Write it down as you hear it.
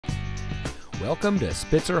Welcome to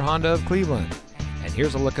Spitzer Honda of Cleveland, and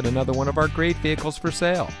here's a look at another one of our great vehicles for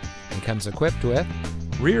sale, and comes equipped with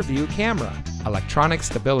rear view camera, electronic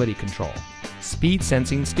stability control, speed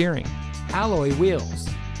sensing steering, alloy wheels,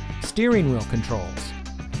 steering wheel controls,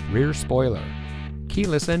 rear spoiler,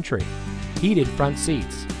 keyless entry, heated front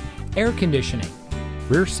seats, air conditioning,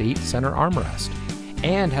 rear seat center armrest,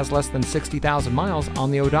 and has less than 60,000 miles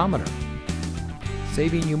on the odometer.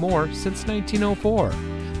 Saving you more since 1904.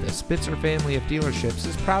 The Spitzer family of dealerships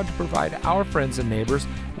is proud to provide our friends and neighbors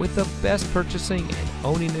with the best purchasing and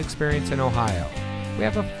owning experience in Ohio. We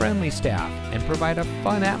have a friendly staff and provide a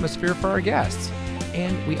fun atmosphere for our guests.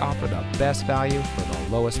 And we offer the best value for the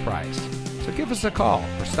lowest price. So give us a call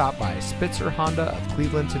or stop by Spitzer Honda of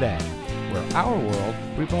Cleveland today, where our world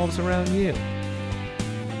revolves around you.